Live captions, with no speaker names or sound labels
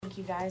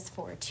Thank you guys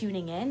for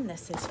tuning in.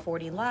 This is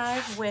 40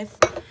 Live with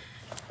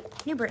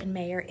New Britain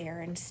Mayor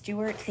Erin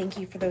Stewart. Thank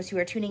you for those who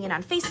are tuning in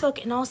on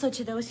Facebook and also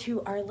to those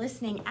who are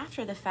listening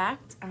after the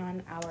fact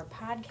on our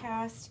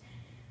podcast,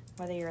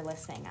 whether you're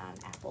listening on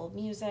Apple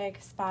Music,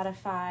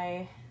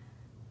 Spotify,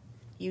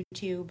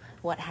 YouTube,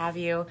 what have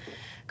you.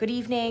 Good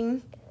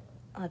evening.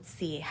 Let's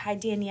see. Hi,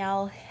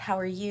 Danielle. How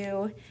are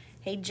you?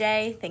 Hey,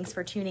 Jay. Thanks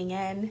for tuning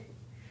in.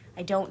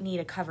 I don't need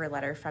a cover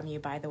letter from you,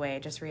 by the way. I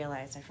just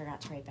realized I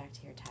forgot to write back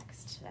to your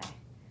text today.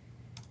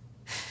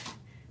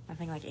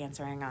 Nothing like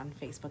answering on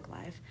Facebook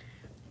Live.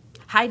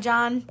 Hi,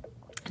 John,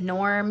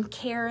 Norm,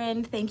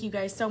 Karen. Thank you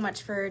guys so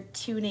much for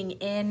tuning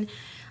in.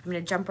 I'm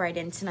going to jump right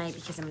in tonight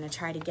because I'm going to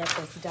try to get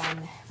this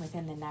done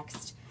within the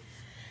next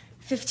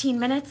 15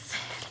 minutes.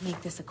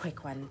 Make this a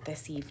quick one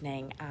this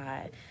evening.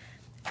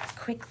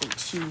 Quickly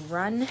to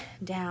run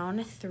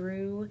down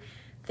through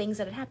things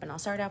that had happened. I'll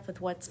start off with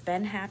what's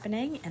been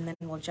happening, and then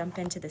we'll jump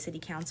into the city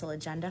council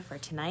agenda for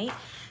tonight.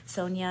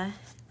 Sonia,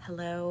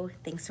 hello.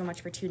 Thanks so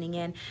much for tuning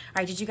in. All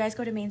right, did you guys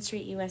go to Main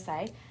Street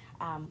USA?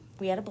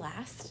 We had a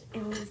blast.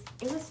 It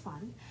was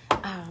fun.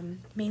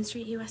 Main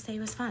Street USA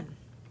was fun.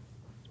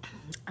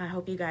 I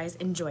hope you guys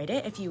enjoyed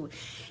it. If you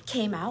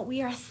came out,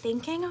 we are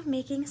thinking of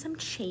making some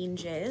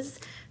changes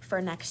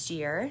for next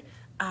year.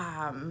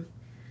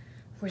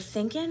 We're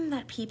thinking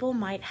that people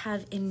might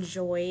have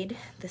enjoyed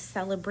the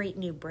Celebrate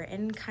New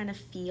Britain kind of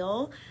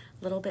feel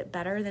a little bit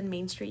better than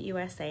Main Street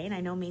USA. And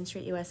I know Main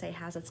Street USA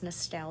has its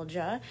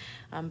nostalgia,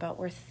 but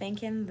we're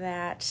thinking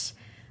that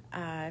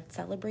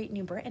Celebrate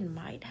New Britain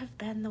might have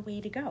been the way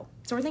to go.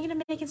 So we're thinking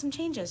of making some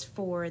changes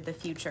for the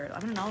future.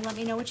 I don't know, let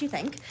me know what you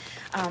think.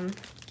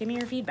 Give me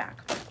your feedback.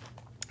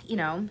 You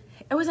know,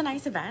 it was a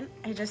nice event.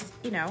 I just,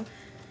 I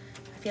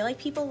feel like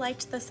people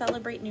liked the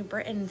Celebrate New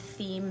Britain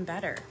theme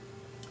better.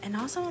 And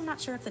also, I'm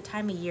not sure if the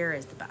time of year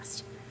is the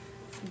best.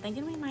 I'm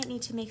thinking we might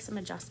need to make some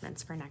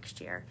adjustments for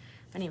next year.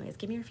 Anyways,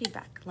 give me your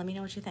feedback. Let me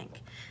know what you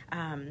think.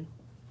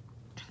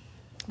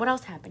 What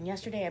else happened?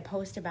 Yesterday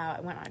I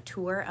went on a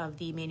tour of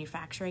the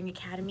Manufacturing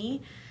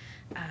Academy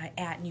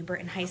at New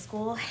Britain High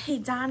School. Hey,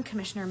 Don,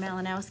 Commissioner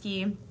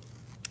Malinowski.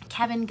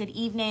 Kevin, good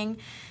evening.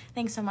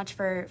 Thanks so much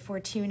for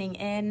tuning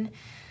in.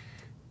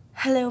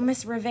 Hello,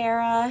 Miss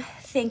Rivera.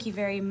 Thank you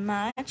very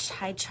much.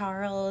 Hi,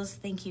 Charles.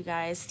 Thank you,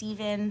 guys.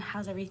 Steven,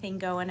 how's everything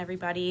going,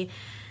 everybody?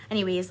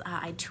 Anyways,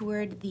 I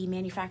toured the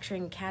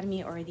Manufacturing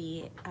Academy, or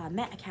the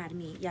Met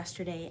Academy,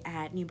 yesterday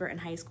at New Britain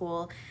High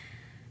School.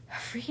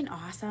 Freaking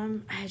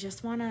awesome. I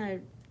just want to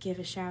give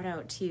a shout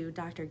out to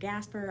Dr.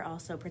 Gasper,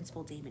 also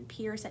Principal Damon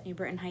Pierce at New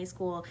Britain High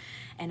School,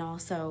 and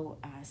also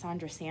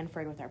Sandra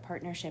Sanford with our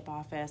partnership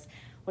office.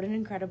 What an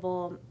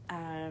incredible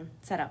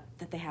setup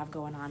that they have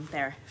going on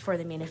there for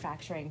the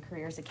Manufacturing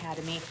Careers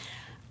Academy.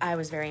 I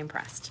was very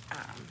impressed.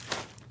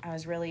 I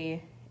was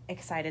really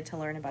excited to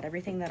learn about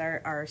everything that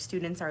our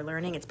students are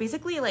learning. It's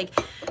basically like,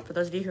 for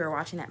those of you who are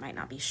watching that might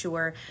not be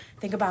sure,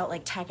 think about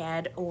like tech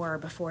ed, or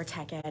before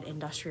tech ed,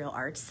 industrial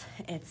arts.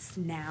 It's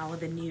now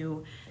the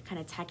new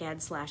kind of tech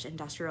ed /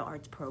 industrial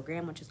arts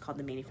program, which is called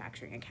the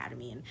Manufacturing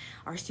Academy. And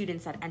our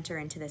students that enter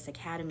into this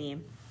academy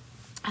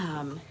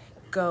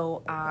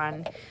go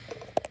on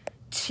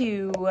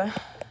to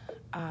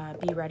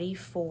be ready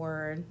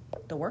for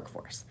the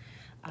workforce.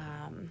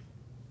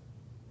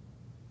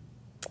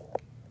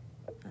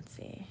 Let's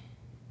see.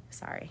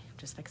 Sorry,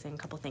 just fixing a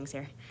couple things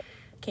here.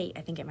 Kate,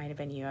 I think it might have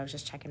been you. I was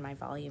just checking my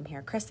volume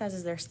here. Chris says,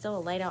 is there still a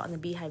light out on the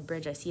Beehive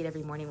Bridge? I see it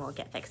every morning. Will it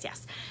get fixed?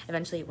 Yes,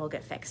 eventually it will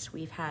get fixed.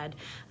 We've had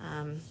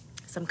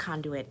some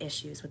conduit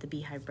issues with the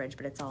Beehive Bridge,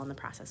 but it's all in the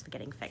process of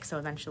getting fixed. So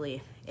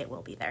eventually it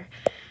will be there.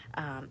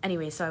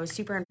 Anyway, so I was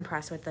super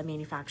impressed with the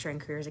Manufacturing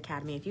Careers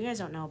Academy. If you guys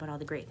don't know about all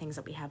the great things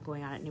that we have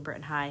going on at New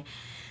Britain High,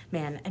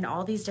 man, and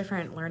all these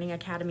different learning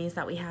academies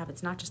that we have,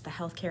 it's not just the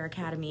Healthcare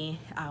Academy.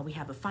 We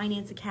have a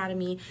Finance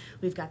Academy.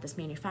 We've got this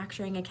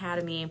Manufacturing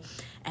Academy,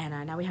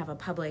 and now we have a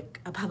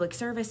public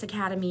service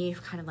academy,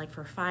 kind of like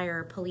for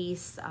fire,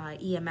 police,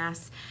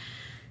 EMS.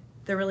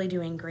 They're really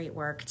doing great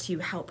work to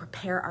help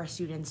prepare our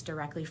students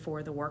directly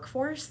for the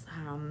workforce.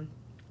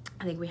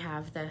 I think we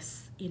have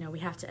this, we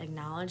have to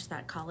acknowledge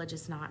that college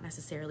is not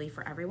necessarily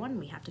for everyone.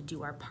 We have to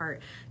do our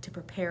part to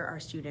prepare our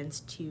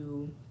students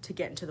to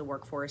get into the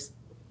workforce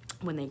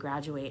when they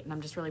graduate. And I'm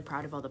just really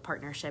proud of all the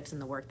partnerships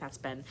and the work that's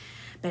been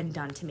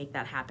done to make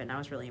that happen. I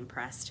was really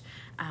impressed.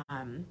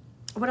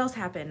 What else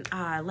happened?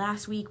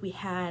 Last week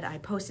I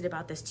posted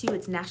about this too.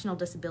 It's National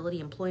Disability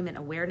Employment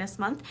Awareness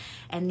Month,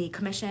 and the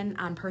Commission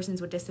on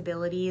Persons with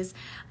Disabilities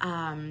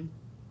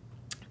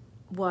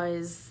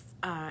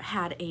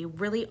had a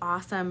really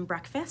awesome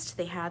breakfast.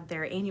 They had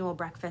their annual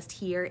breakfast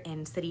here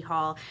in City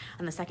Hall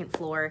on the second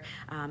floor.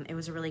 It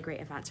was a really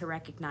great event to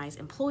recognize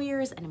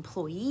employers and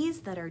employees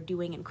that are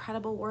doing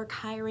incredible work,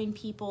 hiring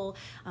people,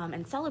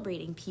 and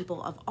celebrating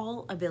people of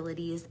all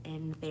abilities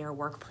in their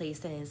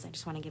workplaces. I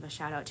just want to give a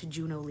shout out to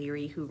June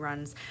O'Leary, who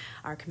runs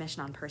our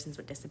Commission on Persons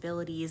with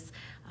Disabilities,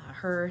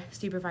 her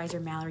supervisor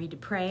Mallory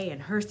Dupre,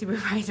 and her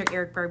supervisor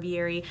Eric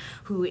Barbieri,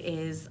 who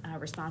is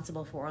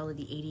responsible for all of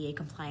the ADA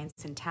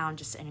compliance in town.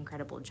 Just an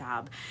incredible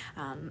job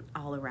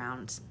all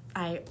around.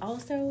 I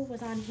also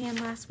was on hand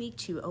last week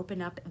to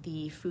open up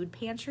the food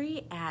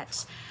pantry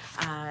at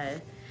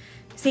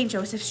St.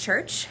 Joseph's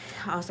Church,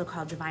 also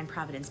called Divine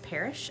Providence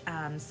Parish.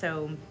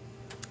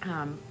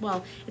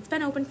 Well, it's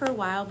been open for a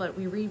while, but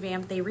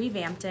they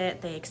revamped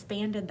it. They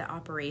expanded the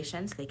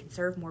operation so they can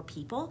serve more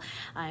people.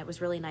 It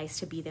was really nice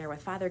to be there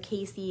with Father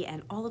Casey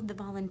and all of the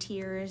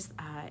volunteers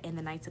in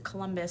the Knights of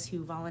Columbus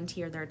who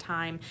volunteer their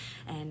time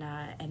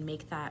and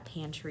make that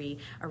pantry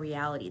a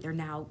reality. They're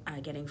now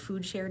getting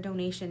food share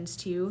donations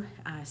too.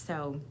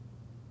 So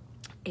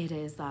it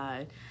is,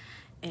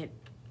 it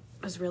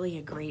was really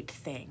a great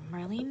thing.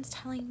 Marlene's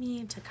telling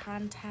me to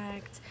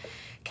contact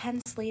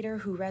Ken Slater,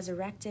 who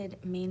resurrected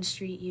Main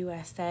Street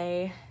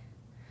USA.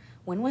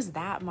 When was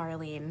that,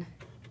 Marlene?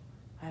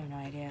 I have no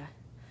idea.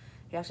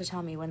 You have to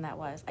tell me when that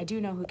was. I do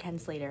know who Ken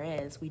Slater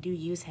is. We do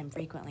use him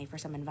frequently for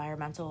some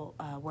environmental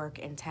work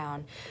in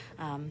town.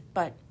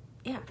 But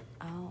yeah,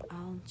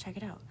 I'll check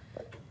it out.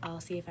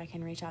 I'll see if I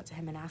can reach out to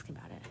him and ask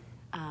about it.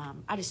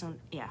 I just don't,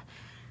 yeah.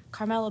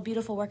 Carmelo,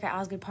 beautiful work at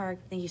Osgood Park.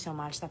 Thank you so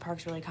much. That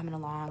park's really coming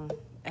along.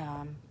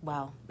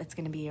 Well, it's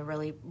going to be a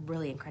really,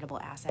 really incredible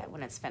asset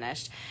when it's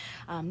finished.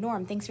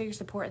 Norm, thanks for your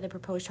support of the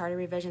proposed charter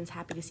revisions.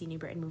 Happy to see New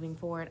Britain moving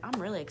forward.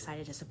 I'm really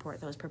excited to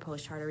support those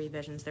proposed charter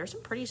revisions. There's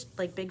some pretty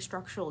big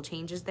structural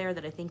changes there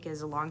that I think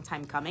is a long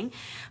time coming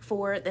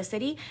for the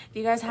city. If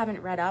you guys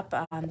haven't read up,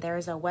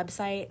 there's a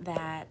website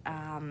that,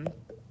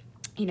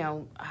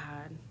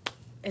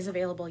 is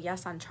available,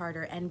 yes, on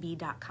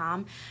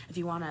charternb.com. If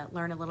you want to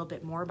learn a little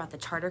bit more about the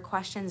charter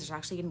questions, there's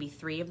actually going to be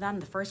 3 of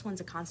them. The first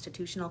one's a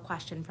constitutional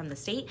question from the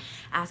state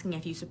asking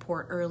if you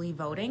support early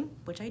voting,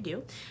 which I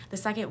do. The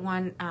second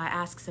one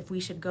asks if we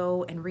should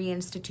go and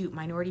reinstitute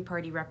minority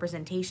party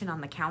representation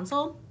on the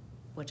council,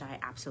 which I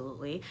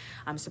absolutely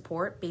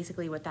support.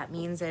 Basically what that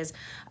means is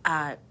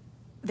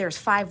there's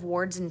 5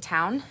 wards in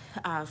town.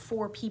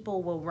 4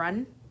 people will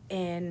run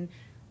in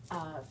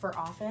for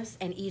office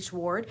in each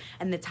ward,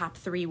 and the top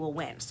 3 will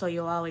win. So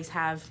you'll always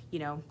have,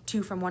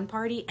 2 from one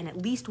party and at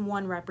least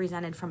 1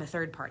 represented from a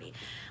third party,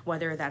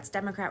 whether that's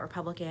Democrat,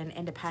 Republican,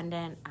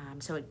 Independent.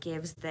 So it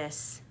gives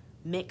this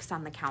mix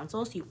on the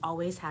council, so you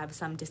always have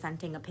some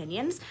dissenting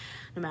opinions.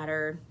 No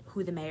matter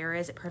who the mayor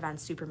is, it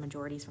prevents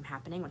supermajorities from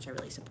happening, which I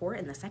really support.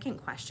 And the second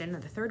question,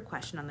 or the third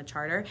question on the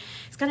charter,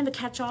 is kind of a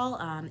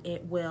catch-all.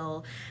 It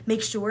will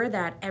make sure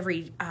that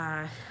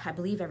I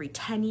believe every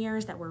 10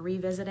 years that we're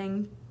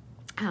revisiting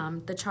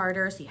the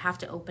charter, so you have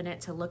to open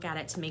it to look at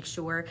it to make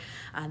sure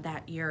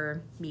that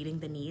you're meeting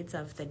the needs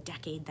of the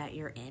decade that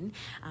you're in.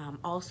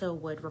 Also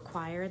would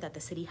require that the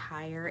city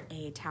hire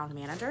a town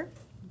manager.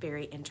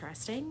 Very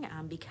interesting,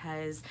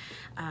 because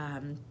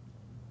I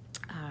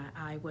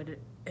would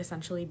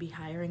essentially be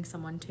hiring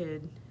someone to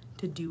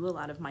do a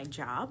lot of my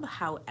job.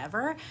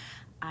 However,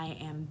 I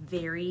am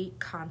very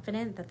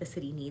confident that the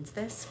city needs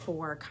this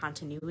for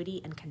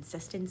continuity and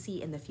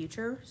consistency in the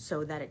future,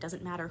 so that it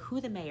doesn't matter who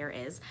the mayor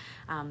is.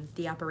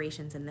 The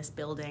operations in this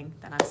building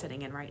that I'm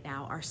sitting in right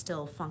now are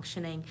still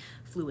functioning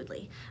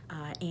fluidly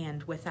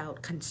and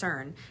without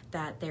concern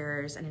that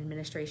there's an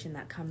administration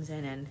that comes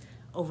in and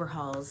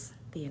overhauls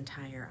the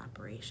entire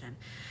operation.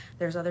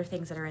 There's other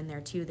things that are in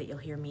there too that you'll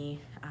hear me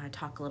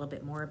talk a little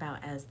bit more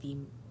about as the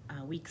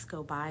weeks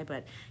go by,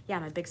 but yeah,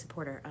 I'm a big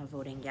supporter of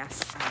voting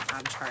yes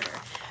on charter.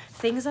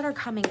 Things that are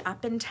coming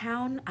up in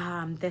town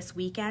this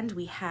weekend,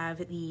 we have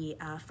the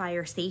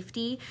fire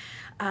safety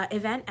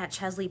event at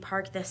Chesley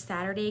Park this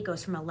Saturday. It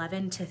goes from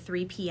 11 to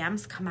 3 p.m.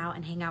 So come out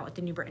and hang out with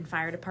the New Britain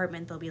Fire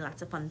Department. There'll be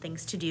lots of fun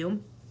things to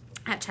do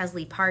at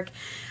Chesley Park.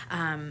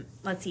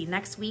 Let's see,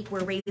 next week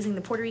we're raising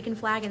the Puerto Rican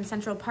flag in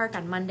Central Park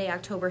on Monday,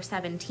 October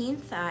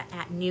 17th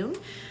at noon.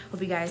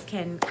 Hope you guys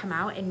can come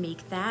out and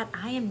make that.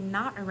 I am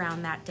not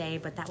around that day,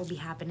 but that will be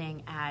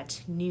happening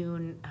at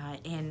noon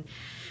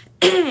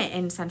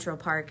in Central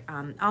Park.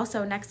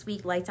 Also next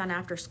week, Lights On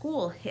After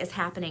School is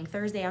happening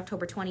Thursday,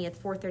 October 20th,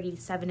 4:30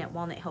 to 7 at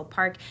Walnut Hill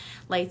Park.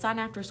 Lights On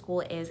After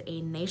School is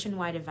a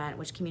nationwide event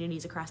which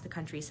communities across the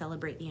country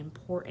celebrate the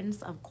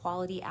importance of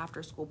quality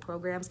after school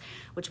programs,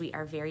 which we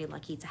are very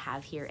lucky to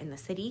have here in the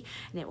city,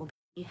 and it will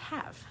be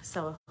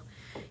so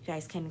you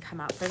guys can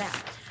come out for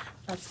that.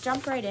 Let's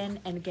jump right in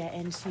and get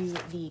into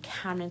the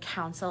Common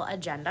Council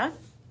agenda.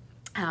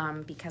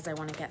 Because I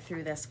want to get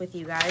through this with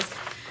you guys.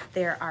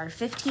 There are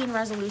 15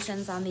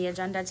 resolutions on the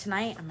agenda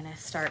tonight. I'm going to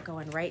start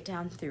going right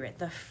down through it.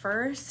 The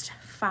first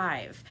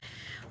 5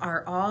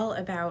 are all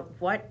about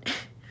what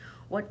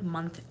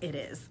month it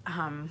is.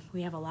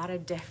 We have a lot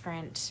of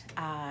different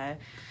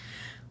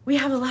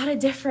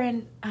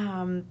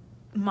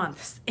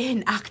months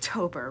in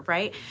October,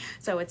 right?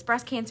 So it's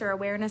Breast Cancer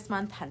Awareness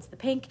Month, hence the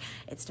pink.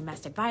 It's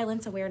Domestic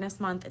Violence Awareness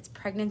Month. It's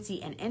Pregnancy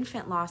and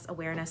Infant Loss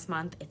Awareness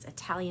Month. It's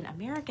Italian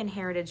American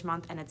Heritage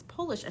Month, and it's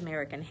Polish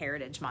American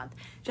Heritage Month,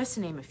 just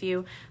to name a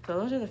few. So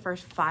those are the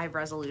first 5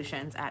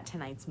 resolutions at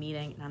tonight's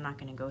meeting, and I'm not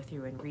going to go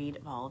through and read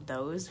all of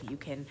those. You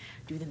can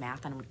do the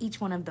math on what each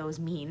one of those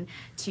mean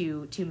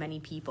to many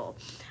people.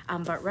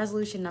 But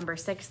resolution number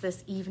 6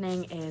 this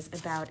evening is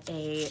about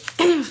a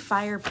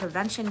fire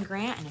prevention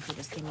grant, and if you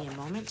just give me a moment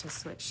moment to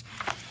switch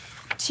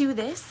to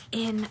this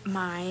in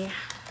my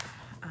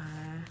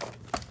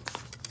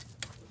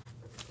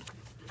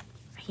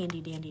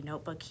handy dandy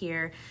notebook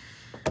here.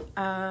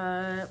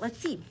 Let's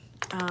see.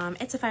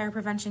 It's a fire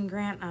prevention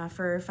grant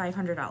for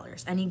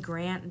 $500. Any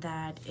grant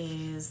that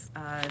is,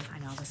 I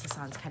know this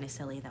sounds kind of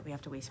silly that we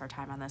have to waste our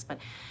time on this, but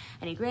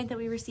any grant that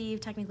we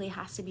receive technically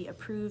has to be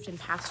approved and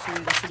passed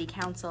through the city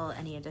council.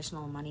 Any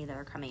additional money that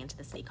are coming into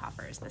the city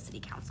coffers, the city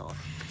council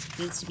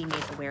needs to be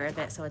made aware of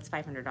it. So it's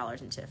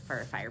 $500 for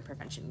a fire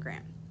prevention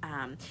grant.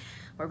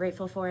 We're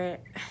grateful for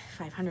it.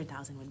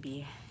 500,000 would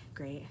be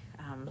great,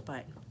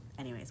 but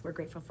anyways, we're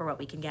grateful for what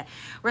we can get.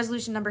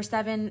 Resolution number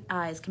 7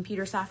 is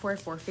computer software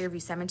for Fairview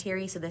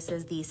Cemetery. So this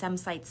is the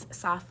SemSites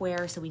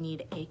software. So we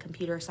need a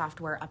computer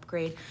software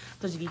upgrade.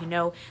 Those of you who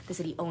know, the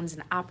city owns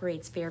and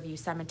operates Fairview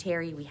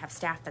Cemetery. We have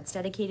staff that's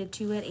dedicated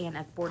to it and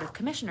a board of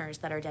commissioners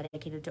that are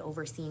dedicated to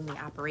overseeing the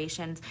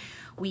operations.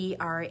 We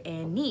are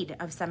in need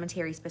of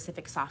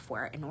cemetery-specific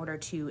software in order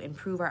to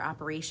improve our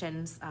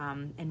operations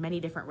in many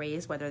different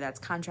ways, whether that's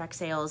contract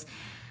sales,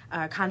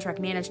 contract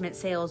management,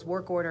 sales,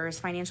 work orders,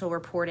 financial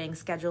reporting,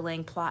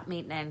 scheduling, plot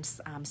maintenance.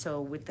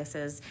 So this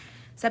is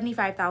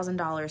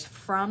 $75,000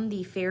 from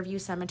the Fairview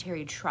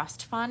Cemetery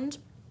Trust Fund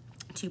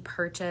to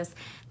purchase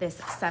this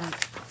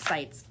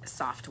SemSites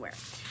software.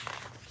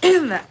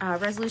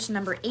 Resolution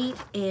number 8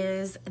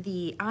 is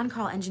the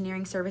on-call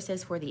engineering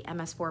services for the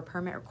MS4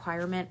 permit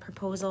requirement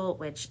proposal,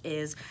 which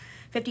is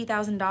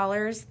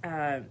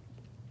 $50,000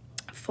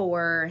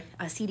 for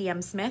a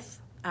CDM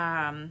Smith.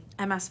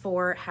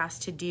 MS4 has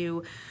to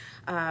do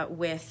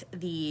with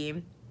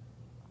the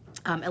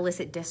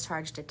illicit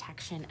discharge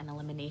detection and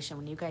elimination.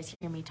 When you guys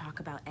hear me talk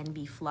about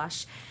NB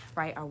flush,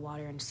 right, our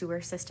water and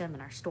sewer system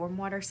and our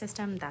stormwater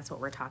system, that's what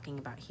we're talking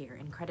about here.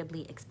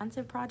 Incredibly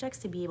expensive projects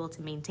to be able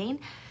to maintain.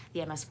 The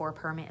MS4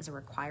 permit is a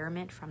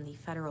requirement from the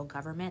federal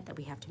government that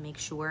we have to make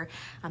sure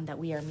that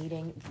we are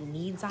meeting the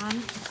needs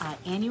on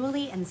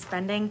annually and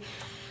spending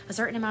a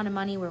certain amount of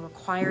money we're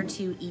required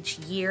to each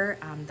year.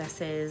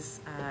 This is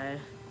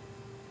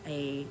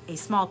a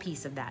small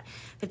piece of that,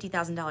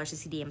 $50,000 to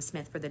CDM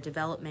Smith for the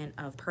development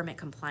of permit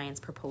compliance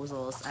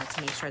proposals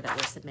to make sure that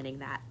we're submitting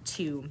that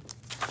to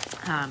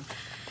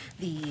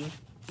the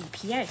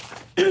EPA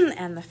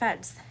and the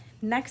feds.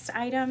 Next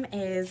item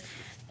is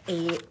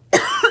a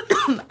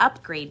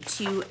upgrade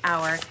to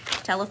our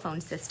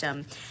telephone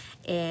system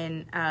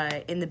in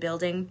the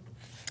building.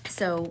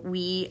 So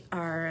we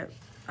are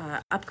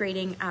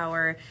upgrading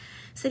our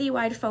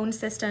citywide phone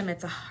system.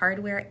 It's a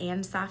hardware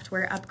and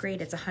software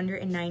upgrade. It's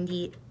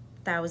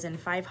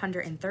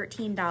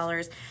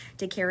 $190,513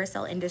 to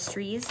Carousel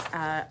Industries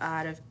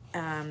out of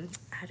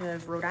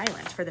Rhode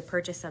Island for the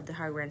purchase of the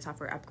hardware and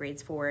software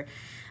upgrades for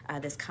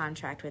this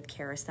contract with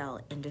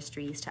Carousel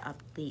Industries to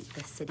update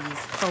the city's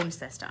phone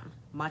system.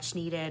 Much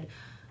needed.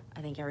 I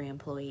think every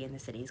employee in the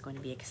city is going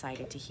to be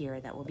excited to hear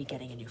that we'll be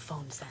getting a new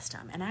phone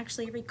system. And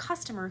actually every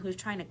customer who's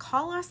trying to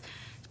call us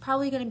is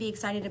probably going to be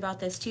excited about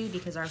this too,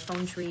 because our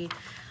phone tree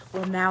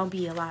will now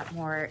be a lot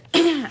more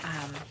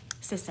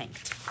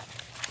succinct.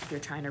 If you're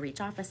trying to reach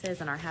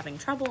offices and are having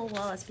trouble,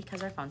 well, it's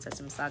because our phone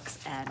system sucks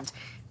and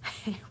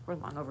we're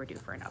long overdue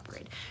for an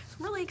upgrade. So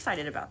I'm really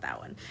excited about that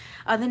one.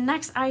 The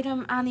next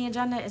item on the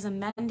agenda is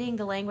amending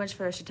the language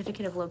for a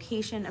certificate of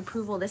location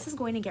approval. This is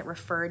going to get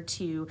referred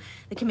to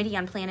the Committee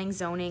on Planning,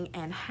 Zoning,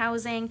 and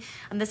Housing.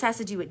 This has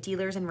to do with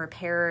dealers and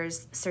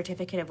repairers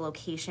certificate of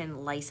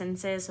location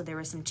licenses. So there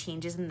were some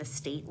changes in the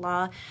state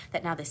law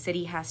that now the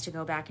city has to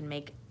go back and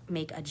make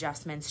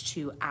adjustments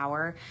to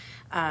our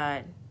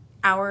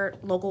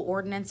local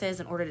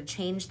ordinances in order to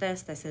change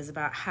this. This is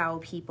about how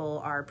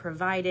people are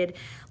provided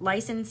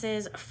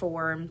licenses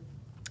for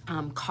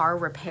car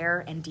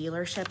repair and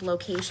dealership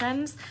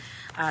locations.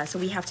 So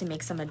we have to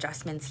make some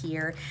adjustments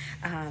here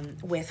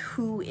with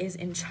who is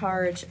in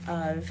charge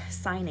of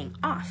signing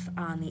off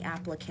on the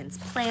applicant's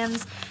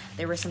plans.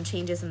 There were some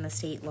changes in the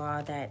state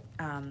law that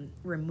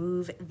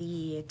remove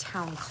the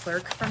town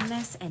clerk from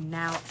this and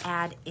now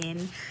add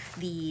in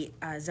the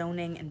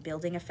zoning and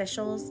building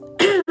officials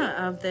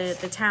of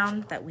the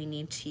town that we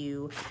need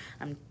to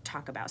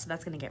talk about. So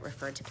that's going to get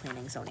referred to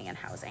planning, zoning, and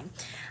housing.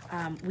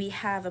 We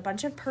have a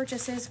bunch of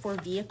purchases for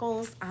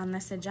vehicles on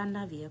this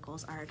agenda.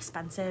 Vehicles are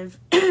expensive.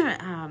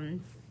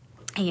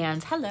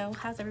 And hello,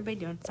 how's everybody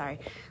doing? Sorry,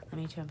 let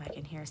me turn back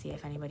in here, see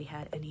if anybody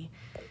had any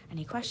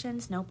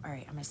questions. Nope. All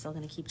right, I'm still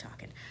going to keep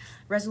talking.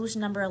 Resolution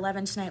number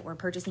 11 tonight, we're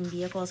purchasing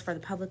vehicles for the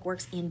public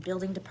works and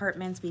building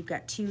departments. We've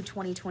got two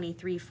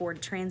 2023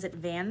 Ford Transit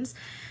vans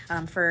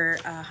for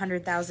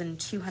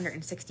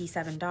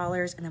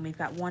 $100,267, and then we've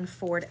got one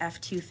Ford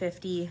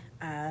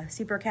F-250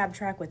 Super Cab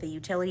truck with a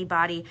utility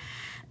body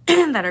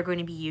that are going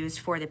to be used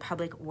for the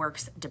public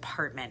works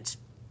department.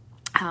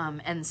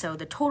 And so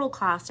the total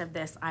cost of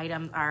this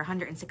item are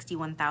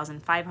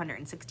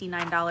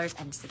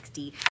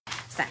 $161,569.60.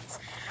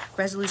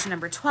 Resolution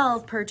number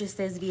 12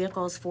 purchases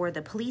vehicles for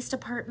the police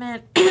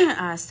department.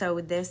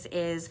 So this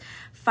is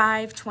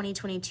 5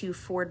 2022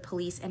 Ford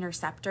Police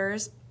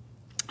Interceptors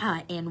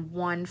and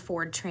one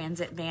Ford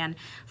Transit van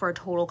for a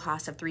total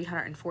cost of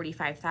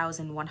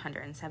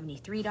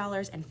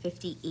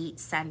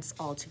 $345,173.58,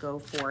 all to go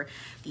for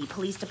the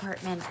police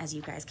department. As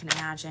you guys can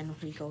imagine,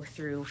 we go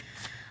through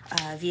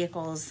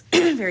vehicles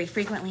very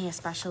frequently,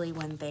 especially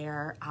when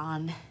they're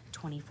on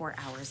 24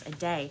 hours a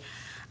day.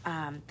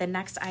 The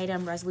next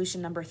item,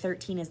 resolution number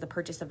 13, is the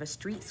purchase of a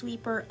street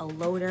sweeper, a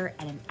loader,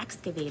 and an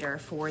excavator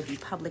for the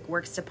Public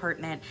Works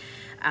Department.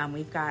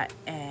 We've got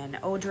an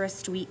Odra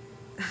Street.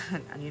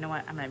 You know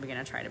what? I'm not even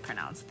going to try to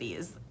pronounce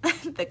these,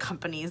 the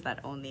companies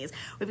that own these.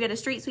 We've got a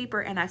street sweeper,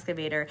 an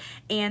excavator,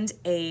 and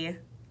a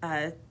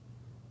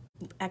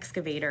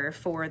excavator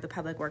for the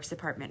Public Works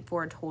Department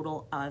for a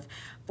total of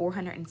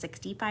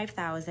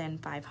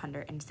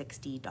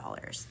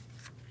 $465,560.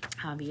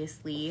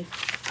 Obviously,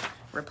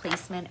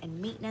 replacement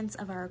and maintenance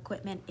of our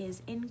equipment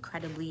is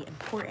incredibly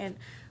important.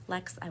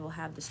 Lex, I will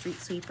have the street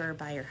sweeper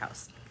by your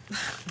house. I'm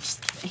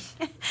just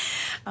kidding.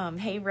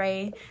 Hey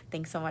Ray,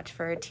 thanks so much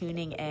for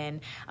tuning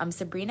in.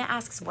 Sabrina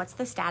asks, what's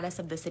the status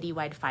of the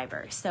citywide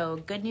fiber? So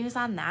good news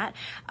on that.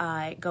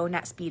 Go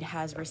NetSpeed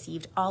has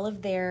received all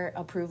of their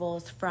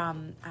approvals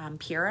from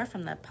PURA,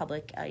 from the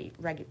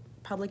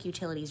Public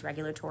Utilities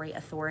Regulatory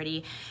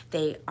Authority.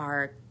 They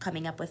are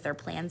coming up with their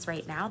plans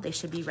right now. They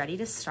should be ready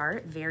to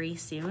start very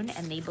soon,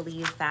 and they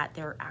believe that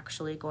they're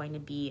actually going to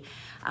be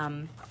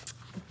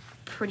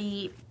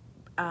pretty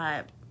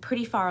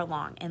far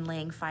along in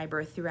laying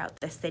fiber throughout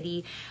the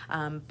city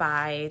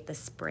by the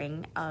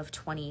spring of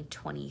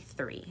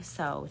 2023.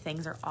 So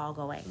things are all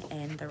going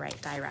in the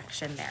right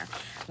direction there.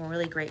 We're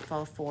really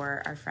grateful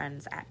for our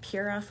friends at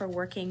PURA for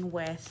working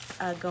with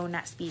Go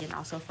NetSpeed, and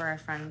also for our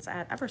friends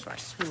at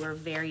Eversource, who are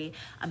very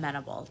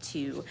amenable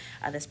to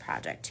this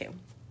project too.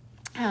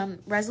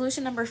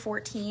 Resolution number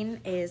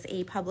 14 is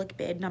a public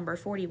bid number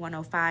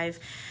 4105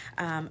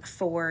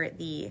 for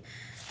the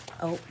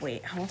oh,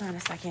 wait, hold on a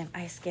second.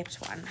 I skipped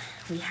one.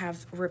 We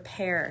have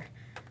repairs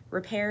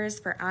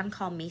for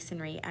on-call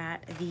masonry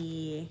at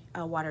the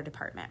water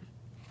department.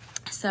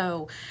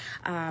 So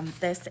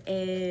this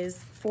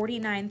is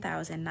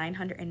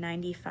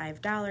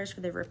 $49,995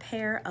 for the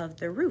repair of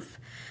the roof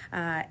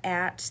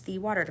at the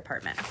water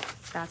department.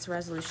 That's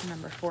resolution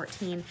number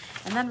 14.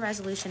 And then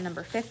resolution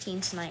number 15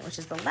 tonight, which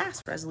is the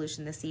last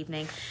resolution this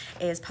evening,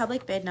 is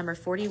public bid number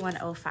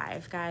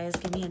 4105. Guys,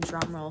 give me a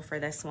drum roll for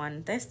this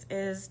one. This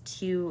is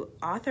to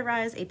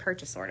authorize a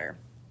purchase order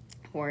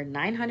for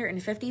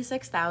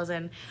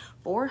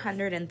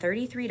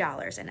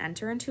 $956,433 and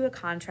enter into a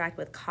contract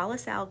with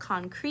Colossal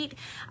Concrete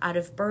out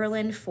of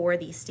Berlin for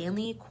the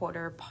Stanley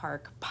Quarter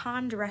Park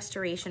Pond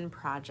Restoration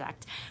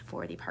Project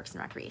for the Parks and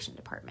Recreation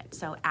Department.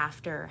 So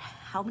after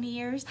how many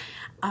years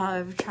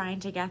of trying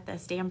to get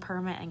this damn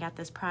permit and get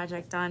this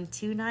project done,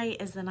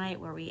 tonight is the night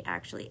where we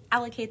actually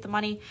allocate the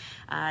money,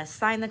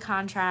 sign the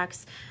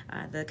contracts.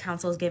 The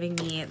council is giving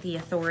me the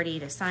authority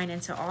to sign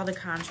into all the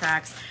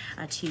contracts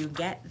to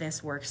get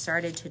this work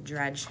started to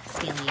dredge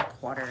Stanley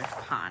Quarter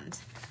Pond.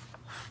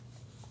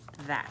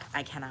 That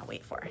I cannot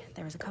wait for.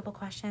 There was a couple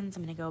questions.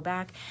 I'm going to go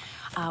back.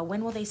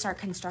 When will they start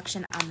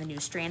construction on the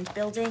new Strand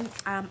building?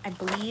 I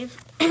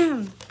believe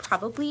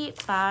probably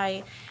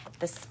by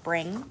the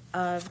spring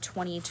of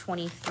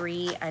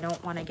 2023. I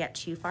don't want to get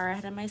too far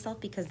ahead of myself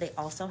because they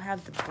also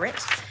have the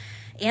Brit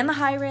and the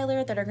high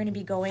railer that are going to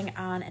be going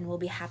on and will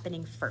be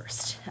happening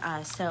first.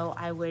 So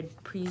I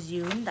would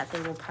presume that they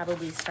will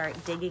probably start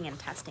digging and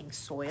testing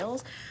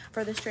soils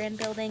for the Strand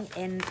building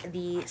in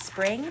the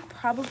spring.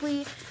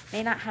 Probably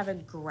may not have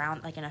an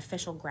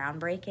official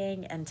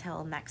groundbreaking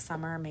until next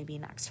summer, maybe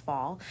next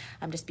fall,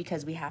 just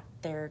because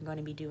they're going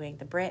to be doing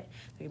the Brit,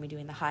 they're going to be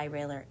doing the high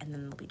railer, and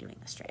then they'll be doing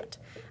the Strand.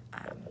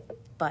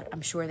 But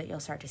I'm sure that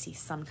you'll start to see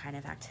some kind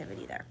of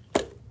activity there.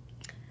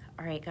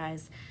 All right,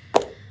 guys.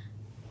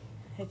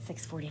 It's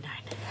 6:49.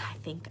 I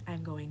think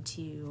I'm going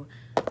to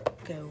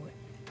go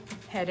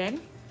head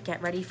in,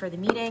 get ready for the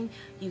meeting.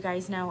 You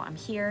guys know I'm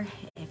here.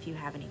 If you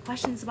have any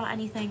questions about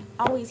anything,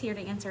 always here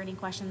to answer any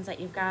questions that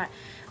you've got.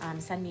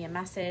 Send me a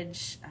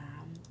message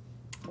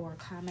or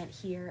comment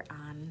here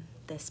on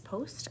this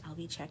post. I'll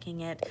be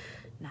checking it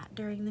not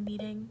during the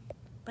meeting,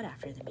 but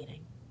after the meeting.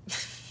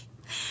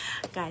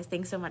 Guys,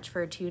 thanks so much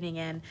for tuning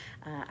in.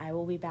 I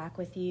will be back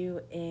with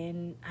you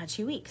in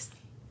 2 weeks.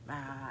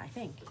 I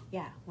think.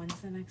 Yeah. When's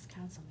the next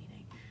council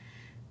meeting?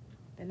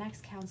 The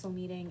next council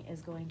meeting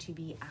is going to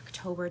be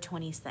October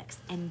 26th.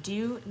 And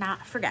do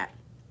not forget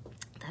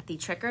that the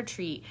Trick or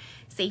Treat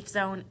Safe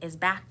Zone is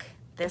back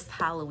this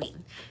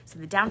Halloween. So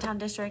the downtown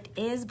district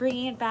is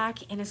bringing it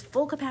back in its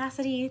full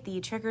capacity, the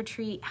Trick or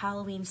Treat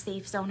Halloween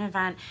Safe Zone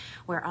event,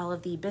 where all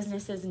of the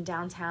businesses in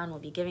downtown will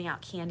be giving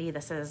out candy.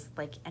 This is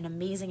like an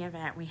amazing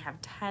event. We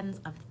have tens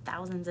of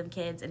thousands of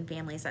kids and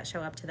families that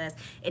show up to this.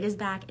 It is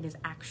back. It is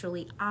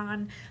actually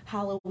on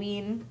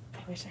Halloween. I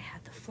wish I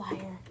had the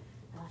flyer.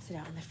 I left it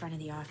out in the front of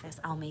the office.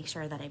 I'll make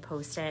sure that I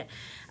post it.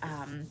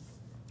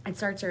 It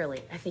starts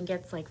early. I think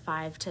it's like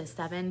 5 to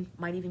 7,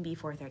 might even be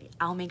 4:30.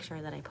 I'll make sure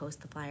that I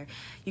post the flyer.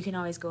 You can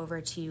always go over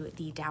to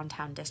the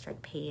Downtown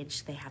District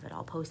page. They have it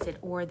all posted,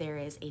 or there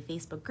is a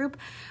Facebook group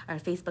or a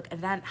Facebook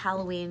event,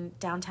 Halloween,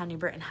 Downtown New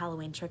Britain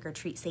Halloween Trick or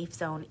Treat Safe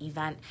Zone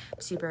event.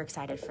 I'm super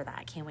excited for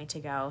that. Can't wait to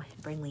go,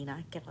 bring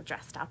Lena, get all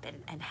dressed up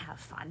and have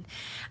fun.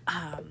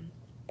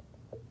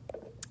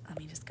 Let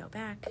me just go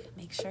back,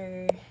 make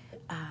sure.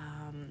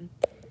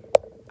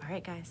 All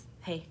right, guys.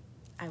 Hey,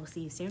 I will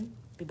see you soon.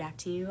 Be back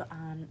to you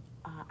on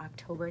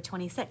October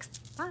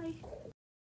 26th. Bye.